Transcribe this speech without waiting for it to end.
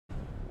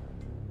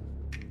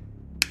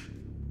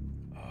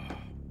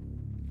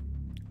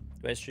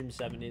Do I stream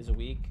 7 days a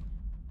week?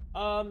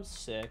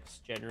 6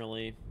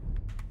 generally.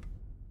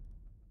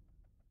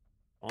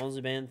 As long as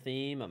the band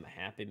theme, I'm a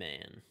happy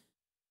man.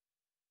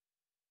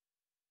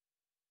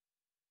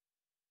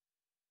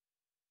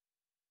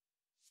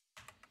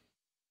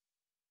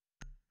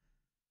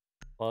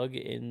 Plug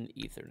in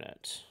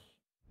Ethernet.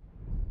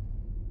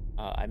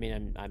 I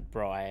mean,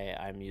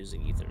 I'm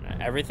using Ethernet.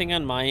 Everything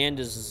on my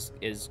end is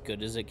as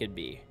good as it could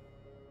be.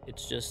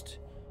 It's just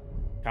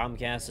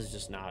Comcast is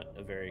just not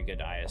a very good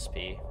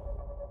ISP.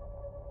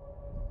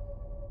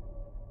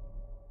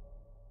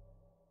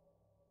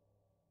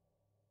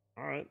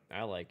 All right,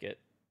 I like it.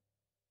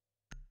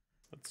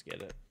 Let's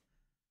get it.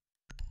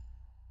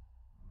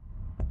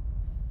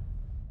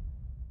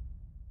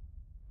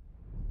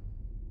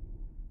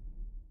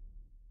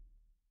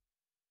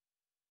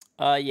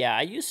 Yeah,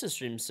 I used to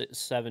stream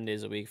 7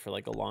 days a week for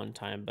like a long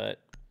time,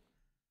 but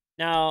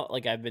now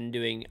like I've been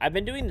doing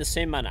the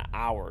same amount of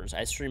hours.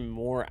 I stream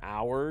more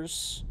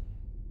hours.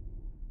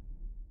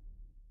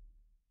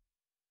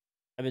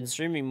 I've been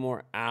streaming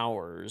more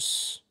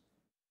hours,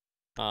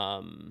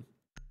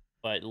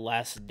 but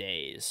less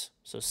days.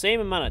 So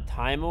same amount of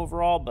time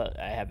overall, but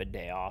I have a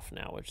day off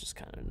now, which is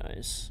kind of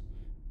nice.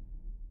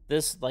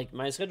 This like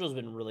my schedule's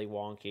been really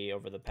wonky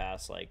over the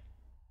past like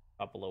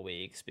couple of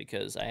weeks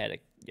because I had a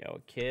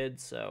kid,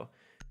 so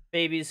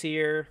baby's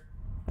here.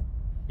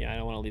 Yeah, I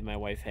don't want to leave my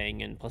wife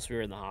hanging. Plus, we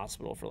were in the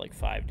hospital for like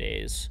 5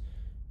 days.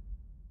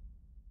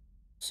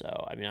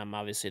 So, I mean, I'm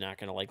obviously not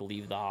going to like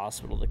leave the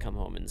hospital to come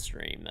home and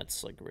stream.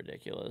 That's like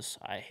ridiculous.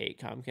 I hate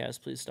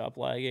Comcast. Please stop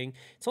lagging.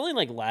 It's only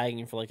like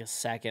lagging for like a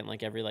second,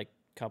 like every like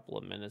couple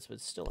of minutes, but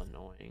it's still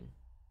annoying.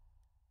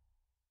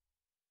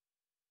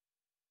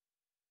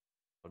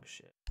 Oh,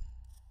 shit.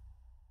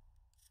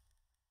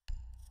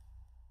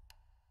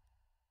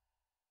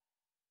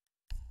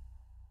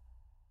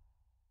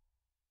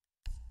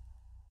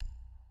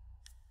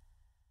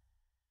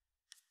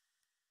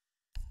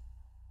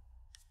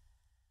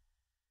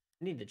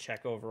 I need to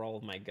check over all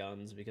of my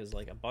guns because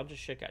like a bunch of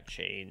shit got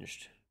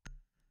changed.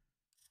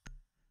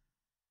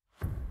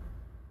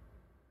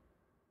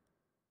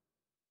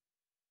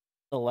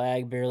 The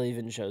lag barely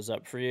even shows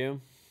up for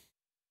you.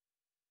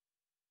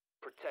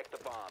 Protect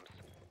the bombs.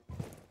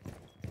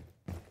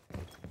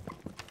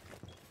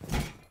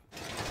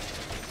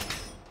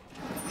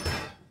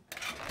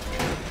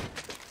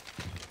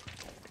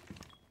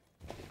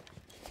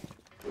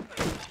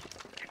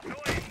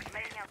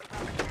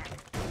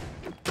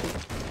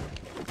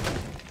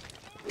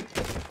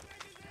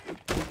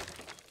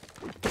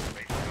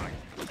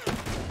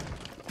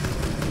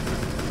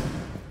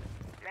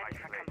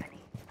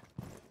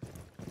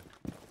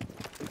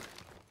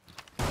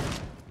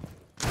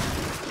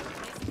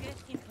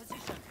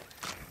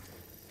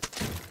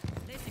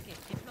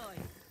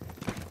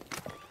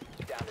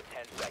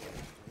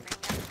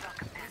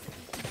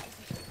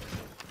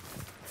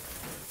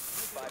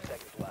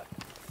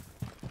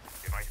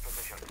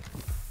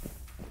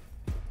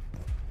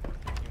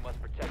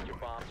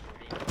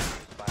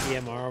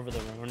 DMR over the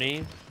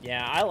Roni.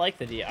 Yeah, I like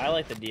the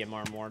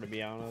DMR more, to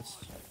be honest.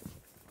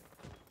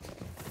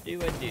 Do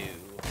a do.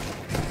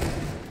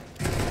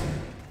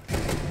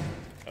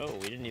 Oh,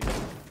 we didn't even.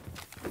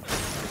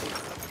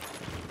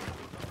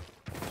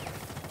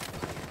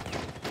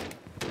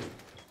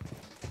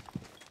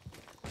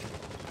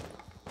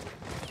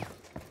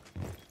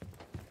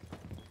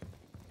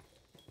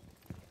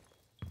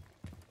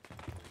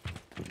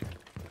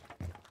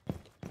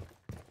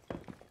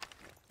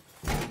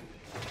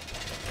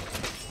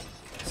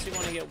 You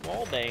want to get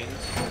wall banged?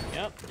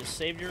 Yep, just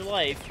saved your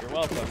life. You're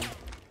welcome.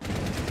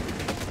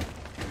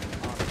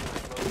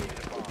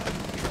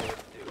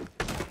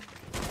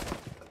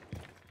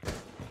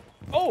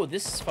 Oh,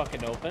 this is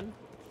fucking open.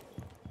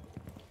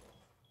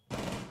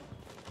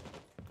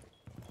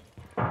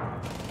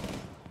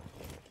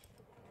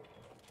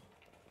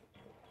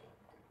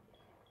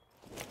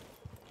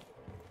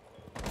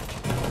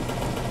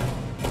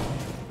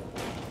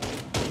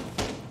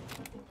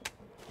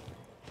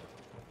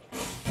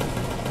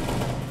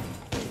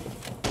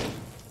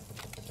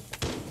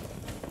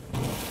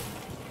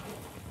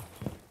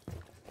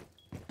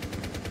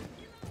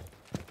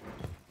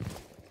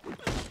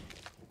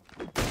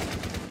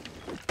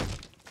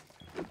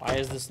 Why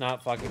is this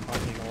not fucking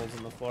punching holes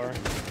in the floor?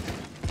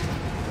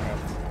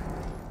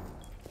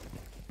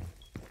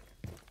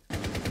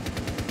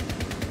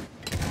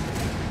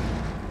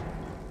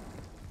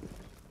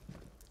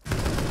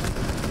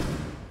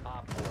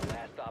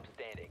 Last stop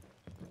standing.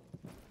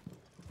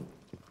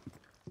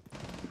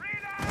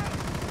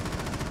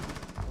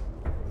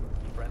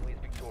 Friendly's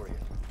victorious.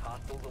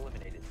 Hostiles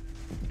eliminated.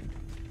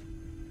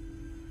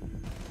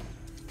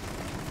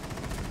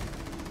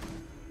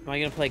 Am I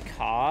gonna play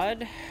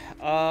COD?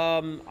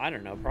 I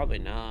don't know, probably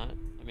not.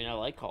 I mean, I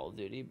like Call of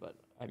Duty, but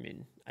I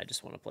mean, I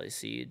just want to play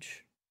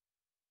Siege.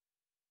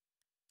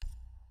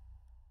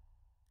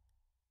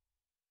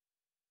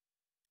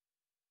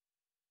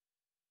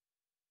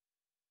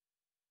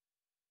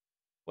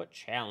 What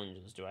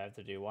challenges do I have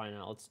to do? Why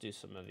not? Let's do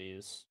some of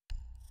these.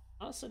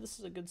 Honestly, this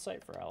is a good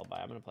site for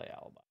Alibi. I'm gonna play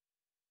Alibi.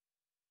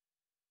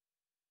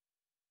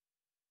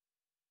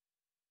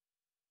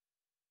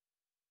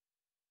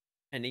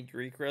 Any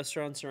Greek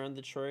restaurants around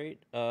Detroit?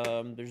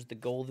 There's the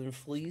Golden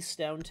Fleece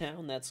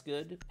downtown. That's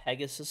good.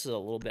 Pegasus is a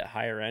little bit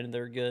higher end.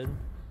 They're good.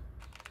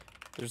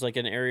 There's like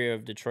an area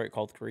of Detroit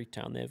called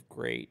Greektown. They have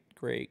great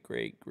Greek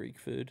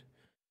food.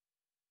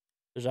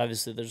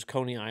 There's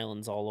Coney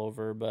Islands all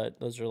over, but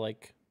those are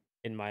like,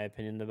 in my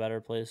opinion, the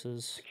better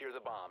places. Secure the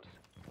bombs.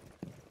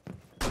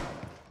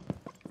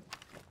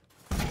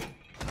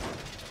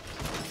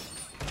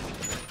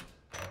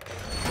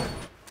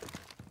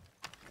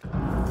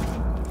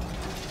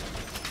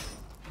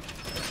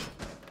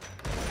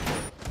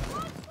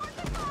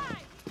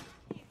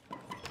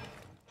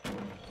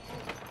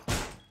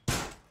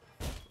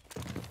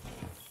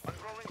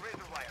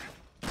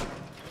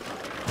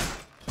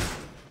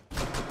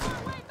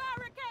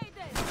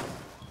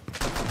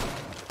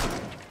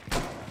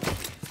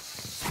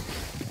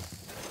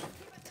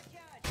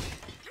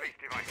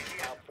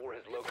 Op 4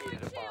 has located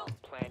a bomb.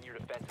 Plan your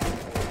defenses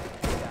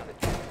accordingly. Down to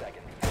 10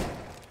 seconds.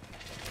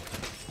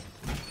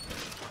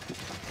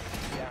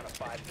 Down to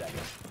 5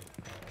 seconds.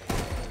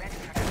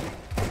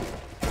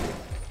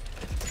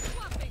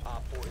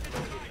 Op 4 has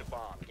located a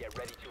bomb. Get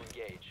ready to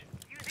engage.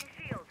 Using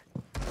shield.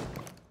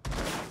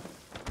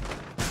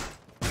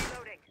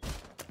 Reloading.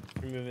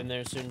 You're moving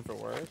there soon for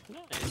work?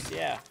 Nice,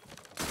 yeah.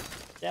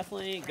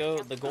 Definitely go.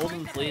 The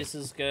Golden Fleece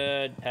is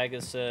good.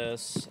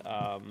 Pegasus.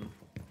 I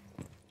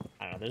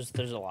don't know.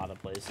 There's a lot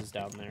of places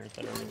down there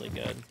that are really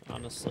good.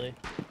 Honestly,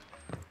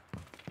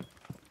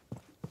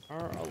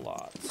 are a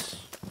lot.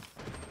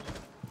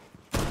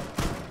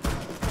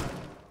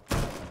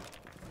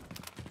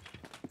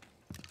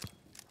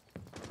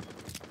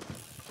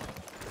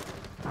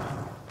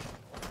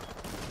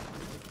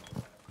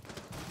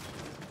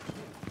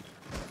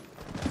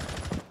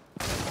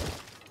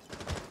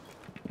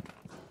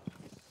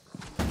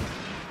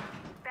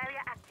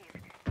 Barrier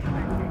active.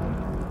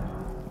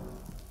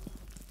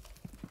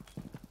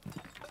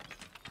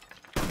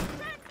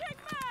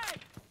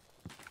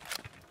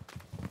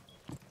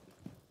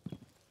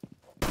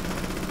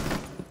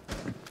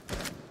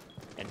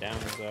 And down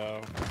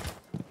go.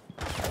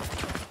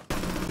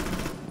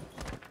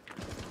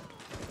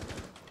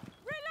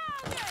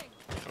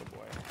 Oh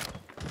boy.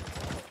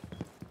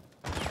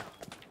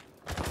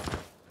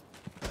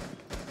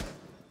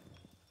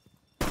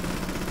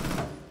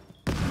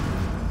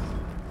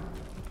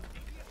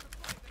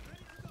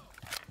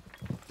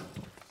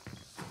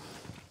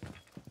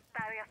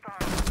 Barrier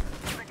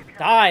formed.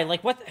 Die!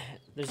 Like what?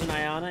 There's an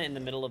Iana in the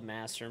middle of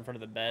Master in front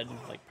of the bed,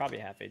 like probably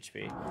half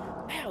HP.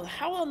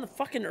 How on the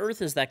fucking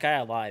earth is that guy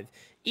alive?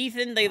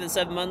 Ethan, they the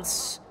 7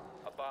 months.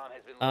 A bomb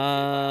has been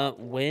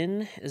located.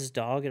 When is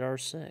dog at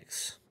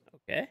R6?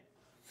 Okay.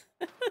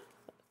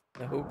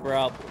 No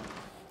problem.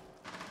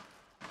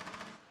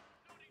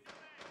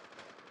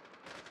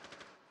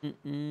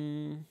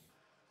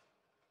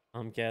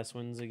 Comcast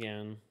wins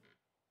again.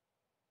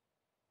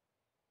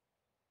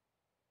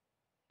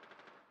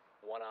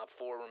 One Op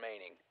 4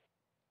 remaining.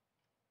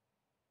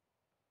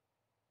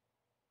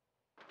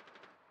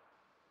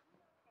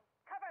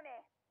 Cover me.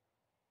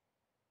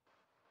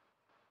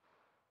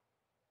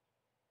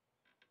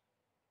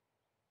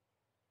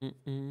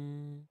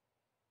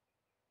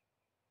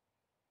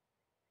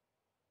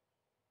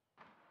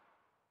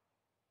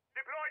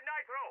 Deployed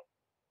nitro.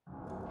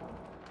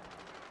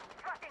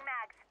 Thrusting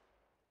mags.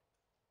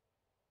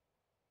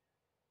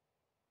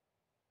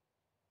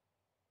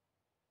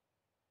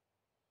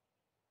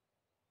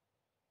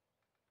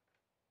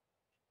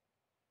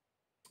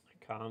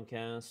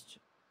 Comcast,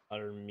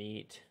 butter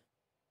meat.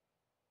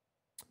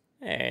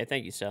 Hey,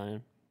 thank you,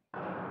 Stallion.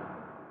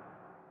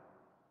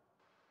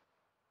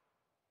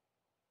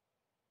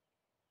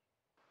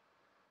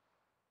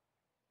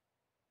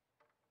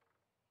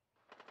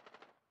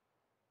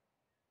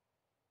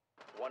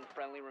 One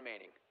friendly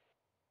remaining.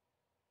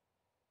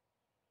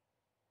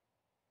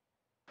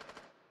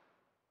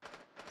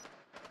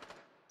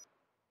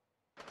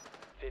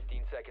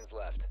 Seconds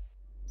left.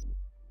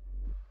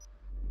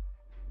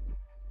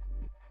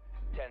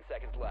 10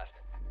 seconds left.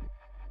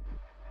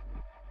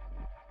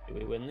 Do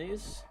we win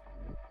these?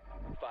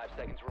 5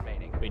 seconds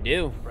remaining. We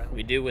do. Friendly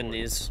We do win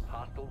deployed. these.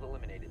 Hostiles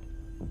eliminated.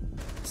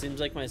 Seems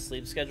like my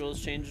sleep schedule has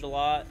changed a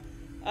lot.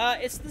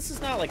 This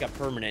is not like a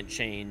permanent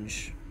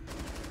change.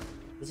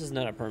 This is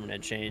not a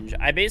permanent change.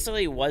 I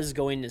basically was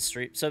going to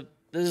stream. So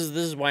this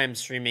is why I'm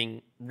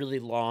streaming really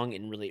long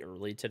and really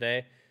early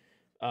today.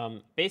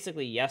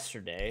 Basically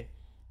yesterday,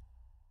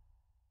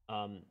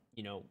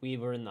 you know, we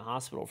were in the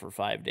hospital for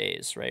 5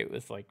 days, right?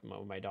 With like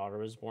when my daughter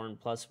was born.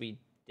 Plus we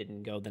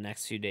didn't go the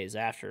next few days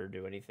after or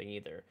do anything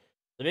either.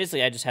 So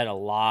basically I just had a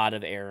lot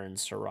of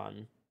errands to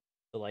run.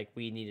 So like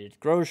we needed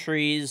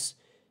groceries.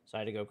 So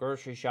I had to go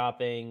grocery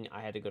shopping.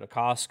 I had to go to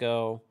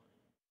Costco.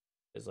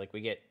 Because like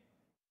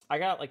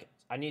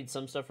I need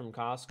some stuff from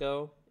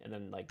Costco, and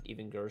then like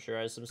even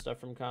groceries some stuff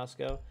from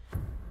Costco.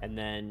 And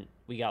then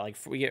we got like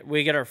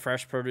we get our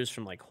fresh produce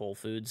from like Whole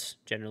Foods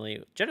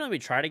generally. Generally we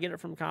try to get it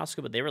from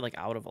Costco, but they were like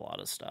out of a lot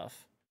of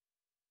stuff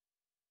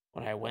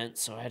when I went,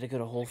 so I had to go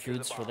to Whole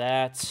Foods for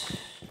that.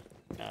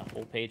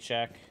 Whole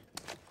paycheck.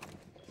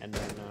 And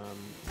then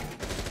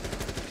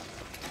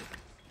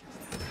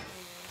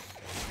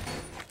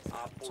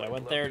So I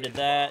went there, did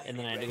that, and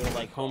then I had to go to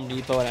like Home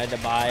Depot and I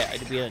had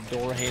to get a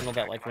door handle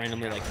that like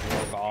randomly like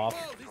broke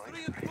off.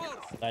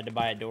 So I had to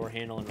buy a door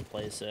handle and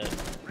replace it.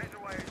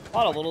 A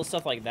lot of little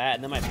stuff like that,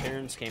 and then my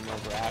parents came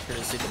over after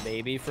to see the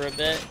baby for a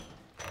bit.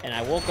 And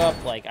I woke up,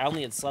 like, I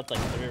only had slept like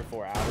 3 or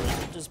 4 hours,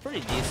 which is pretty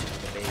decent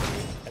for the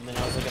baby. And then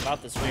I was like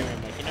about to stream, and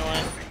I'm like, you know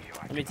what?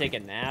 Let me take a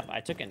nap. I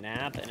took a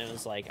nap, and it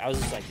was like, I was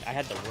just like, I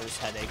had the worst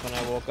headache when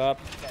I woke up.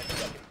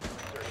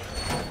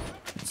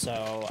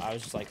 So I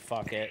was just like,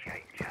 fuck it.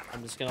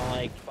 I'm just gonna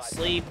like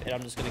sleep, and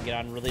I'm just gonna get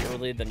on really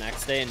early the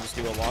next day and just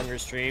do a longer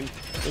stream.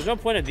 There's no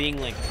point of being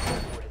like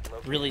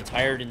really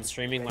tired and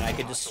streaming when I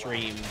could just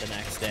stream the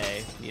next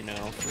day, you know,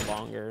 for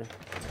longer.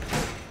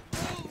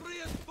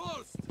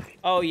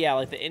 Oh yeah,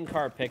 like the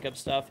in-car pickup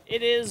stuff.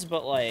 It is,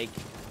 but like,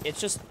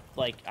 it's just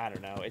like, I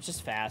don't know, it's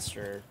just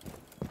faster,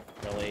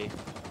 really.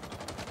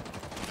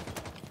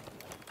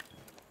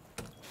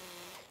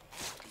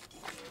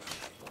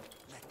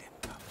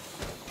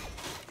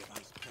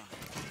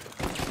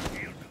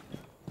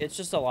 It's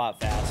just a lot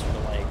faster to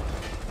like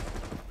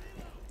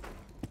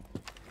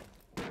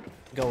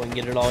go and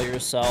get it all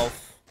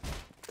yourself.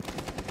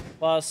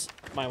 Plus,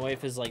 my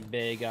wife is like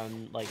big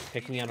on like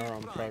picking on her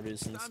own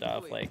produce and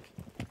stuff. Like,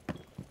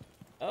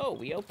 oh,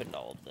 we opened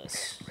all of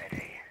this.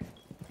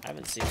 I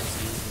haven't seen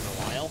this used in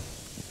a while.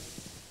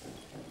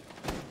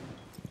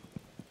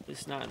 At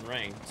least not in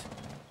ranked.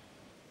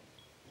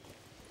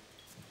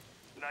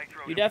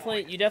 You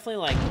definitely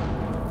like,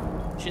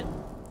 shit.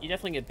 You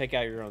definitely can pick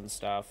out your own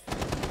stuff.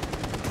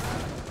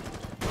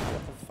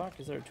 What the fuck?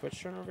 Is there a Twitch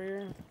drone over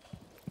here?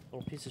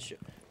 Little piece of shit.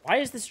 Why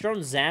is this drone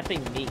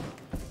zapping me?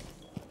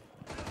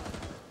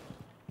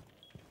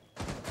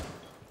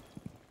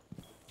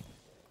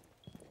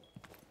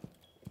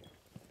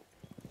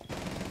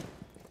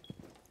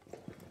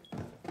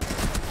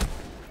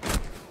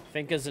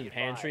 Finka's in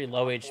pantry,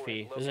 low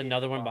HP. There's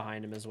another one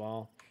behind him as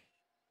well.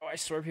 Oh, I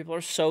swear people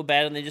are so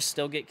bad and they just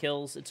still get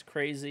kills. It's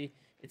crazy.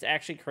 It's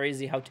actually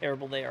crazy how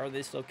terrible they are.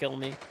 They still kill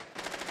me.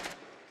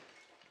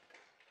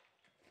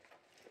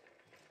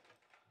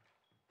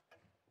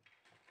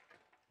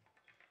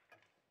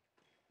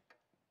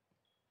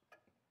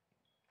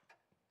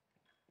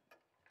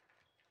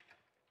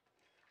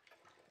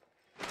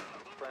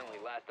 Friendly,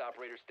 last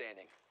operator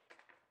standing.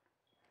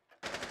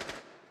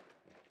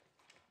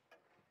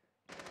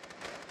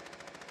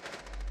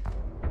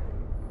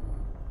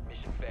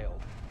 Mission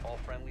failed. All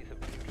friendlies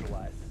have been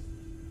neutralized.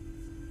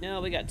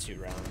 No, we got 2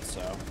 rounds,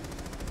 so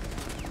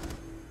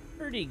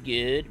pretty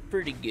good,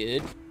 pretty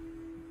good.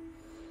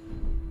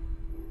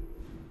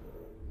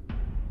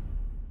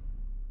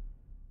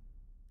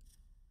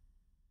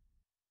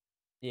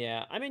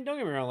 Yeah, I mean, don't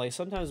get me wrong, like,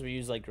 sometimes we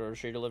use, like,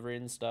 grocery delivery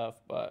and stuff,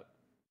 but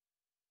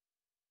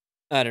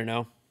I don't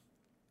know.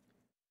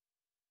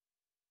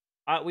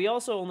 We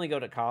also only go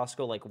to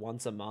Costco, like,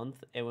 once a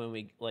month, and when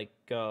we, like,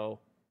 go,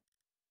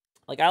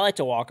 like, I like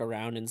to walk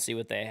around and see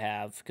what they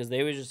have, because they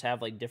always just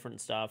have, like,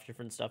 different stuff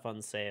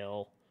on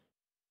sale.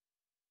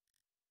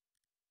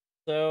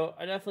 So,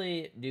 I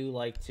definitely do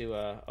like to,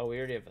 oh, we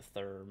already have a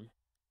therm.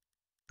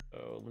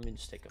 So, let me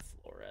just take a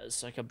Flores,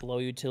 so I can blow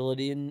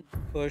utility and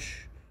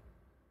push.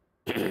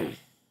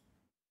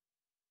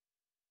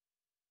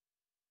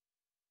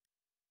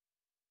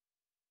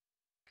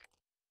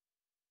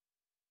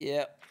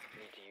 Yep.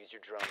 Need to use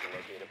your drone to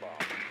locate a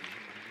bomb.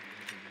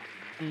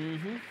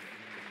 Mm-hmm.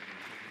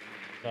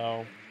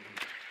 So,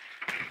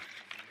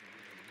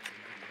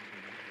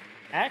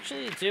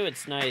 actually, too,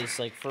 it's nice,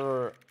 like,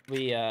 for,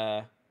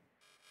 I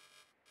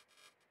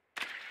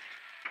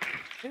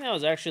think that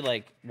was actually,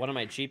 like, one of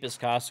my cheapest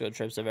Costco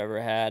trips I've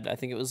ever had. I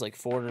think it was, like,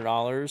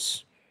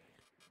 $400.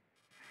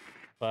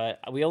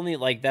 But we only,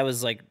 like, that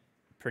was, like,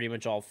 pretty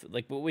much all,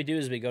 like, what we do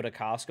is we go to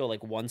Costco,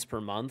 like, once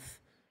per month,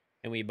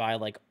 and we buy,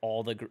 like,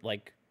 all the,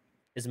 like,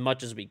 as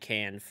much as we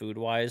can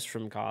food-wise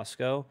from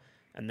Costco,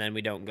 and then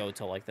we don't go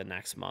till, like, the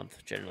next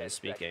month, generally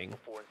speaking.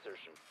 Before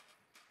insertion.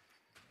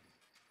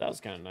 That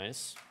was kind of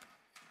nice.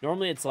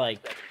 Normally it's,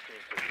 like,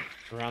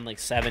 around, like,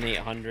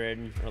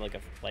 700-800, or,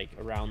 like,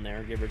 around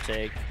there, give or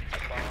take.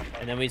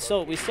 And then we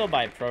still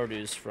buy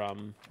produce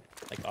from,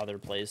 like, other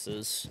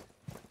places.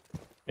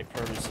 Like,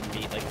 produce and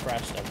meat, like,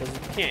 fresh stuff, because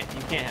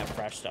you can't have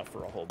fresh stuff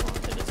for a whole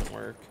month. It doesn't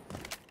work.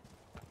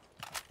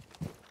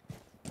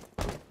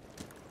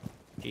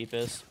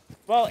 Cheapest.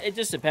 Well, it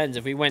just depends.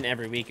 If we went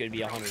every week, it would be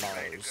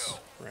 $100,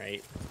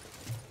 right?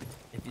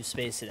 If you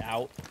space it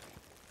out.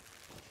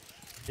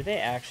 Do they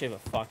actually have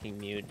a fucking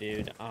mute,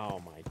 dude?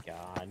 Oh my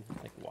god.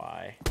 Like,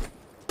 why?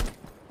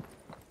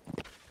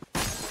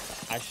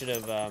 I should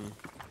have,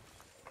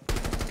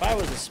 if I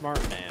was a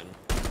smart man.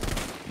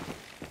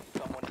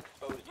 Someone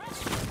exposed you.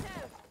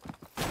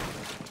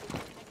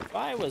 If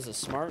I was a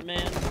smart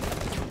man,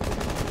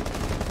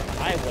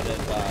 I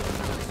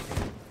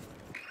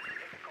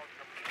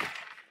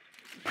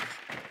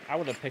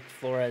would have picked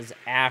Flores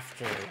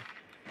after.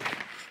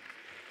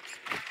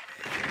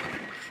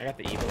 I got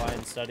the Evil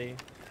Line study.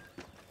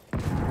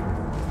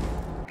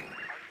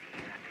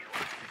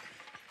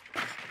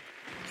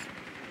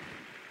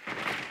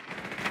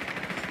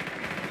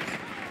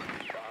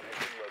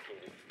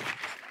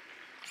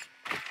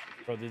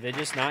 Bro, do they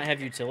just not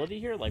have utility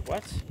here? Like,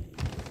 what?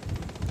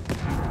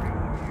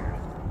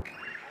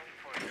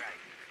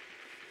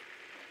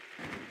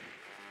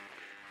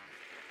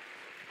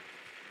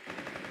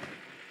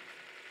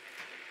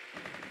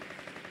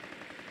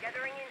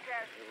 Gathering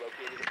intel. You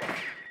located a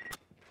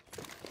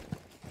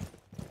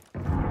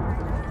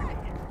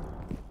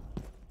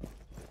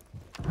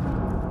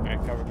bomb.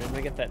 Alright, cover me. Let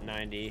me get that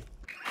 90. Is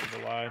a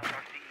lie.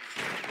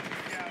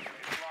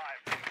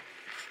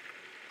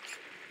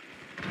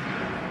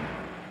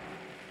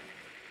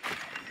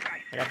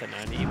 I got the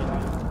 90 evil eye.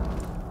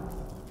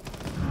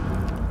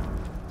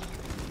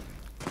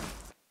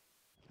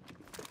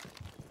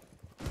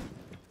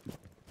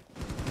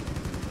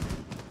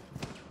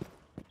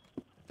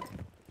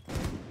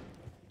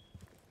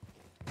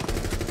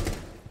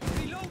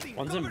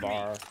 One's in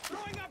bar.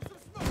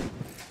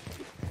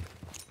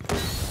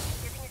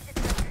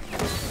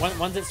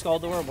 One's at skull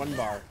door, one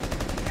bar.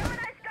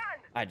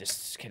 I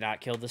just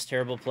cannot kill this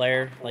terrible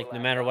player. Like, no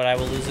matter what, I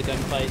will lose a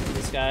gunfight to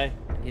this guy.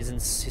 He's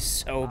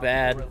so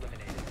bad. Eliminated.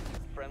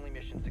 Friendly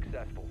mission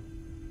successful.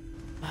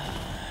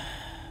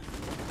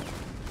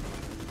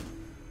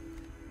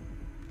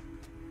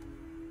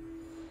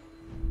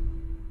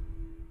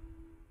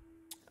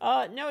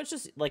 No, it's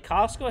just, like,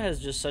 Costco has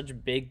just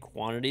such big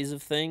quantities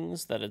of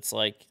things that it's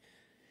like,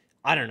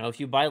 I don't know, if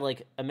you buy,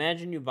 like,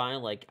 imagine you buy,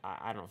 like,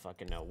 I don't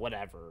fucking know,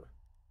 whatever,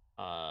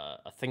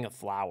 a thing of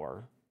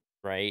flour,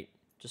 right?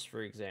 Just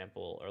for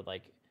example, or,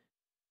 like,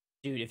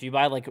 dude, if you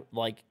buy,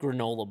 like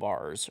granola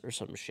bars or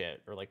some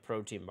shit, or, like,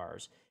 protein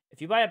bars,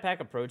 if you buy a pack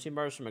of protein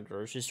bars from a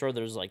grocery store,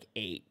 there's, like,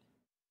 8,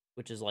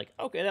 which is, like,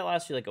 okay, that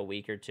lasts you, like, a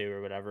week or 2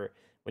 or whatever.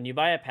 When you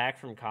buy a pack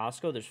from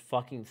Costco, there's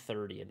fucking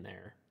 30 in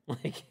there.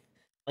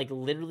 Like,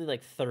 literally,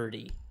 like,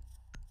 30.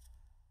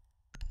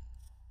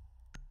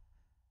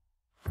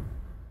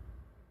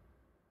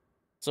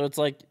 So it's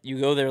like, you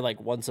go there, like,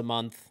 once a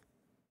month,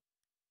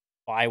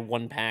 buy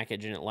one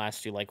package, and it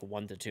lasts you, like,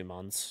 1 to 2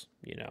 months,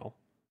 you know?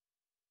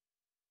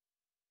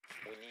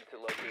 We need to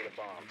locate a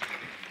bomb.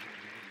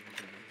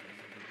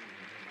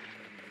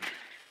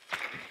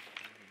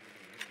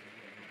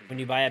 When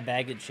you buy a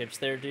bag of chips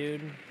there,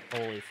 dude,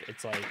 holy,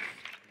 it's, like,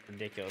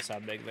 ridiculous how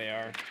big they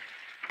are.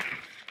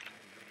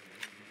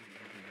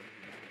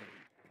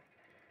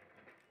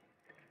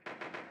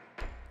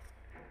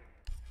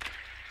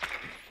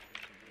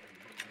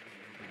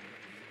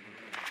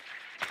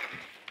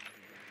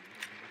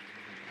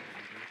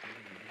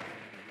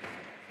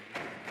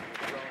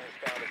 Drone has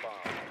found a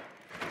bomb.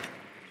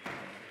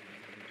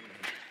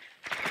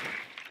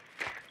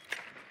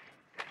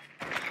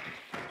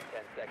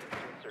 Ten seconds to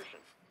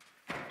insertion.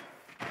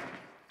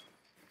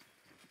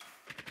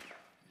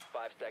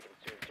 5 seconds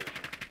to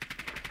insertion.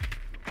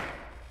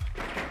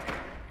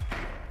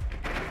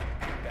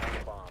 Found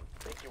a bomb.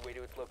 Make your way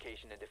to its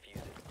location and defuse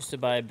it. Used to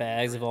buy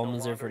bags of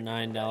almonds there for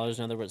 $9,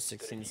 now they're worth The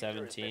 $16, diffuser has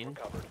been $17.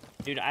 recovered.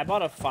 Dude, I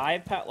bought a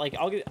 5-pound, like,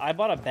 I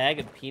bought a bag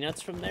of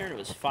peanuts from there, and it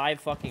was 5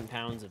 fucking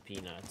pounds of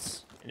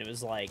peanuts. And it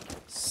was, like,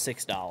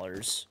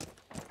 $6.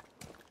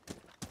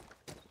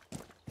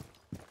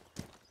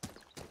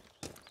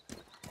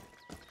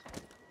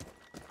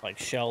 Like,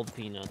 shelled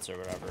peanuts or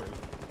whatever.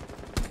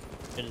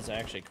 It is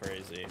actually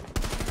crazy.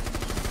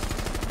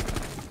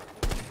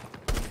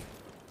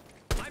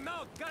 I'm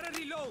out. Gotta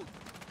reload.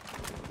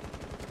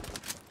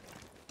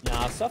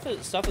 Nah, stuff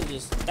is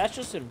just, that's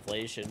just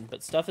inflation,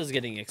 but stuff is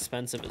getting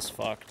expensive as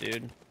fuck,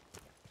 dude.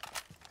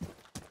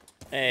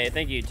 Hey,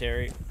 thank you,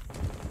 Terry.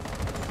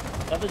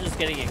 Stuff is just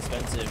getting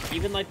expensive.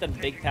 Even, like, the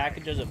big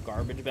packages of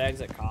garbage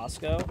bags at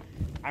Costco.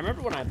 I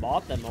remember when I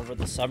bought them over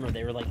the summer,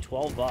 they were like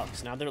 12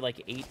 bucks. Now they're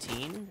like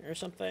 18 or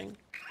something.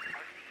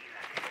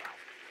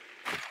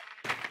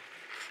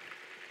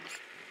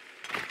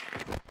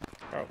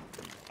 Oh,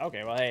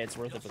 okay, well, hey, it's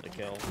worth it for the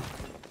kill.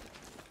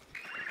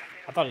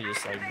 I thought he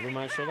just, like, blew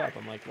my shit up.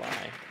 I'm like,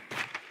 why?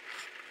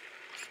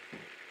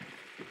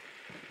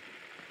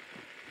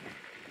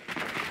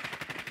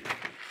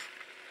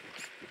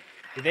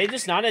 Did they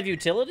just not have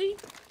utility?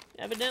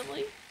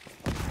 Evidently.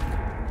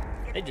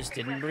 They just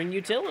didn't bring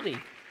utility.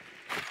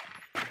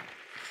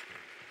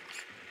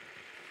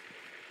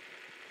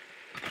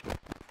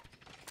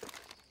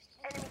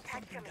 Enemy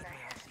tag terminal.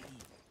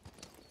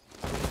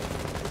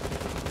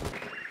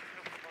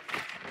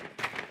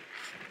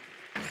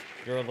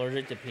 You're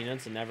allergic to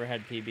peanuts and never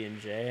had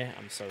PB&J?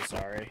 I'm so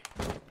sorry.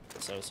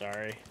 So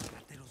sorry.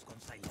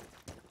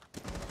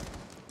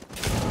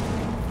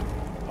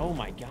 Oh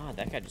my god,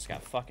 that guy just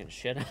got fucking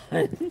shit on.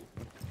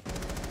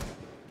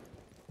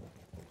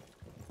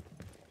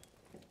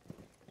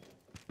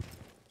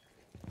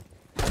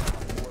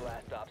 4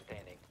 last stop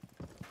standing.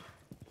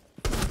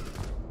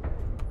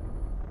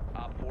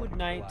 Op 4 Good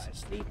night, neutralized.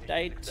 sleep Mission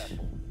tight.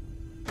 successful.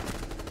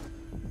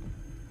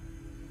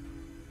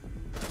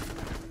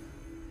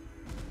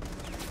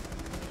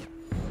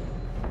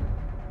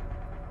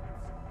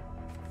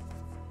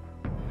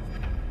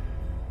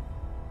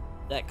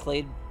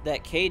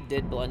 That Cade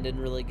did blend in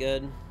really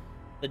good.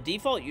 The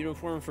default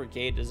uniform for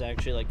Cade is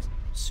actually like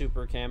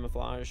super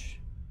camouflage.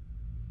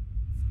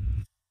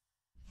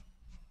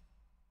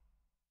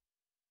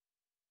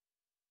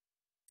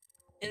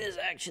 It is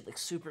actually like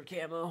super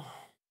camo.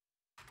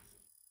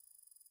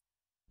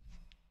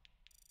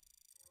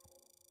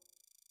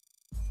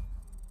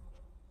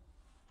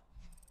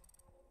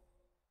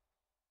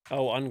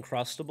 Oh,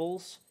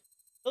 Uncrustables?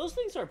 Those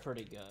things are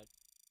pretty good.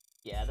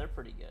 Yeah, they're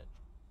pretty good.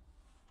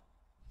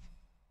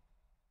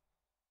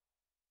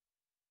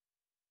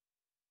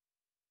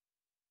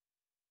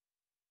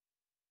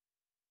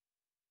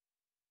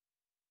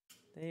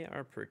 They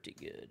are pretty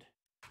good.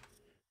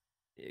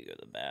 Need to go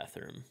to the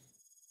bathroom.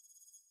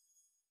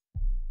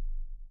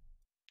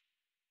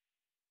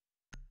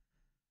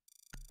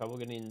 Trouble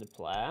getting into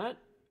plat?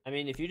 I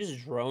mean, if you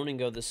just drone and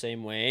go the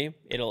same way,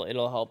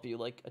 it'll help you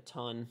like a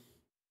ton.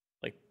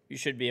 Like you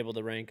should be able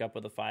to rank up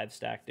with a 5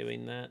 stack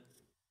doing that.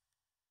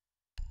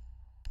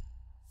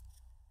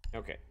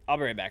 Okay, I'll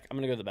be right back. I'm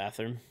gonna go to the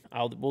bathroom.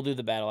 We'll do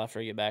the battle after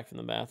I get back from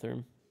the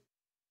bathroom.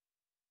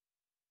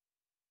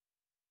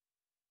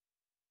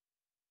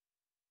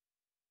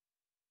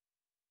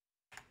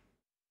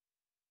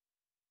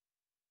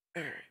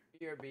 All right,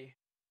 BRB.